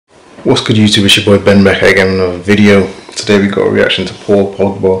What's good YouTube, it's your boy Ben back again with another video. Today we got a reaction to poor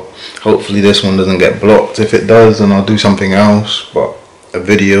Pogba. Hopefully this one doesn't get blocked. If it does, then I'll do something else, but a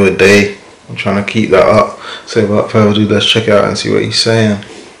video a day, I'm trying to keep that up. So without further ado, let's check it out and see what he's saying.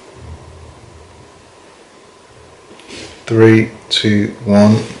 3, 2,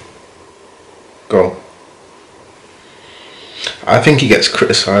 1, go. I think he gets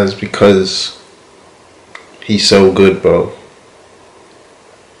criticised because he's so good, bro,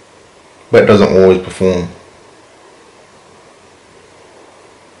 but doesn't always perform,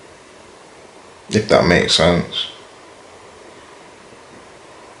 if that makes sense.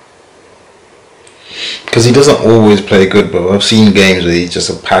 Because he doesn't always play good, bro. I've seen games where he's just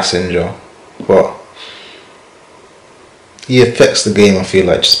a passenger, but he affects the game, I feel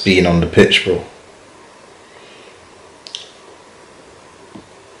like, just being on the pitch, bro.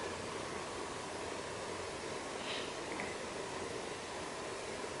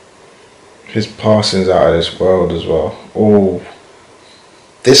 His passing's out of this world as well. Oh,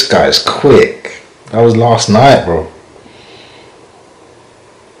 this guy's quick. That was last night, bro.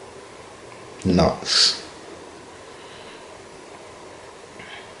 Nuts.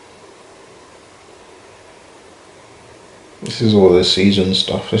 This is all this season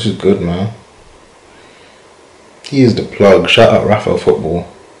stuff. This is good, man. He is the plug. Shoutout Rafael Football.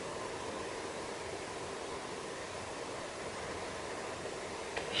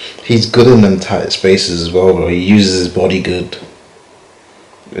 He's good in them tight spaces as well, bro. He uses his body good.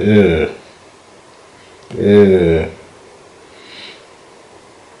 Ugh. Ugh.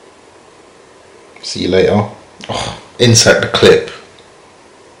 See you later. Oh, insert the clip.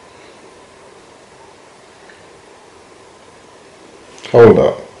 Hold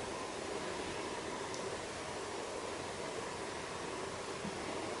up.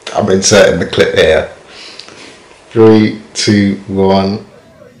 I'm inserting the clip here. 3, 2, 1.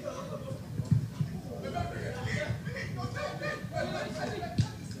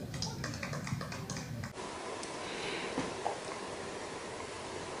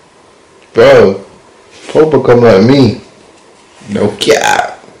 Bro, Pogba come like me. No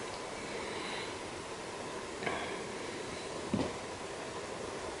cap.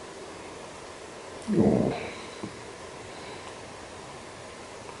 Ooh.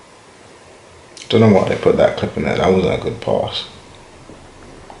 Don't know why they put that clip in there. That wasn't a good pass.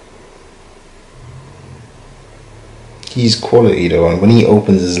 He's quality though, and when he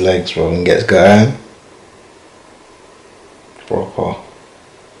opens his legs, bro, and gets going, proper.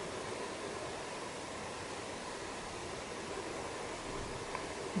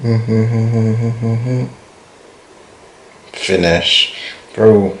 Finish,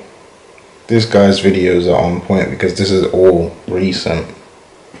 bro. This guy's videos are on point because this is all recent,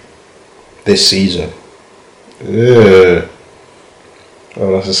 this season. Ugh.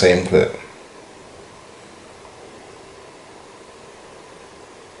 Oh, that's the same clip.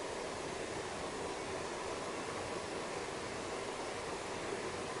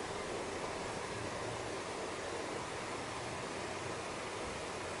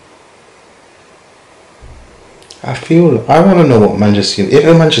 I want to know what Manchester United,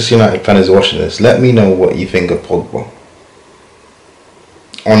 if a Manchester United fan is watching this, let me know what you think of Pogba.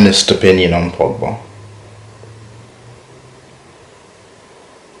 Honest opinion on Pogba.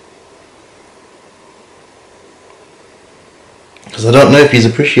 Because I don't know if he's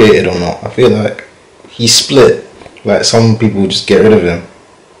appreciated or not. I feel like he's split. Like some people just get rid of him.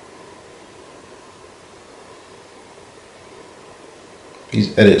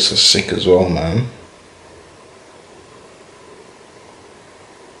 His edits are sick as well, man.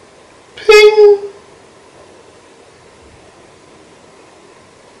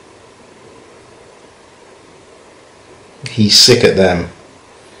 He's sick at them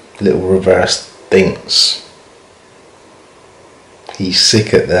little reverse thinks. He's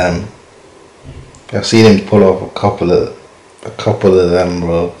sick at them. I've seen him pull off a couple of them,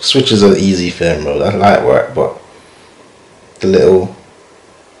 bro. Switches are easy for him, bro. That's light work, but the little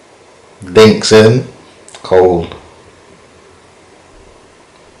dinks in, cold.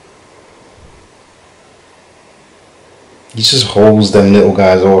 He just holds them little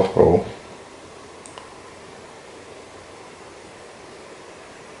guys off, bro.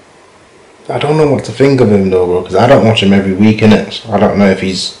 I don't know what to think of him though, bro, because I don't watch him every week, innit? So I don't know if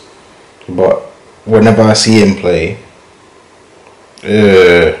he's, but whenever I see him play,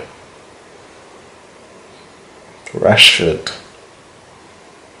 Rashford.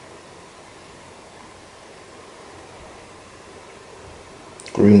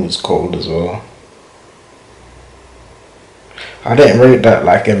 Greenwood's cold as well. I didn't rate that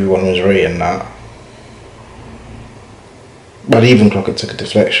like everyone was rating that. I'd even clock it took a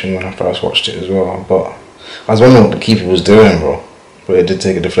deflection when I first watched it as well. But I was wondering what the keeper was doing, bro. But it did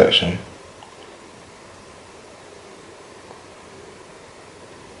take a deflection.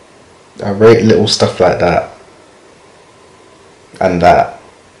 I rate little stuff like that. And that.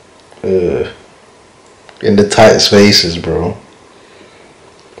 In the tight spaces, bro.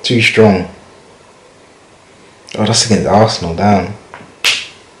 Too strong. Oh, that's against Arsenal, damn.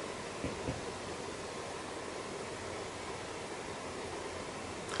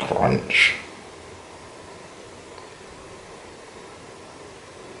 Crunch.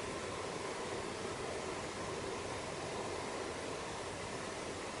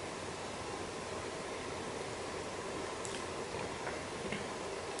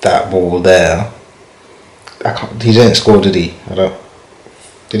 That ball there. He didn't score, did he?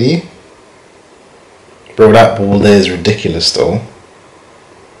 Did he? Bro, that ball there is ridiculous though.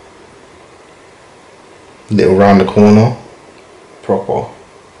 Little round the corner. Proper.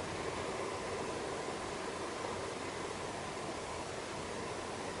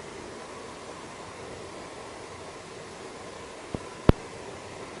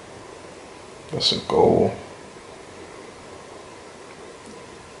 That's a goal.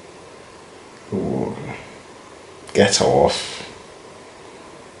 Ooh. Get off.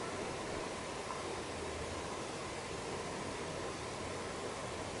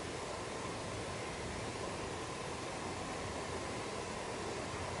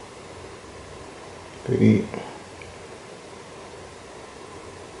 Baby.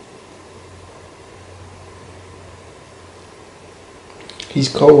 He's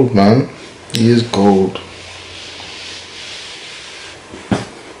cold, man. He is cold.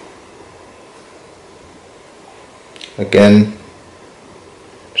 Again,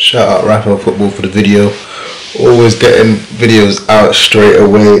 shout out Rafael Football for the video. Always getting videos out straight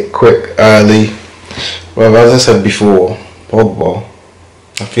away, quick, early. Well, as I said before, Pogba,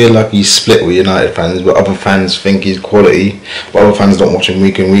 I feel like he's split with United fans, but other fans think he's quality, but other fans don't watch him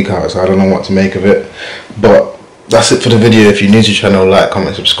week in, week out, so I don't know what to make of it. But that's it for the video. If you're new to the channel, like,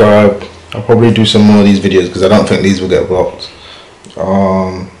 comment, subscribe. I'll probably do some more of these videos because I don't think these will get blocked.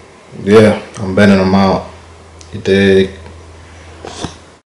 Yeah, I'm bending them out. You dig?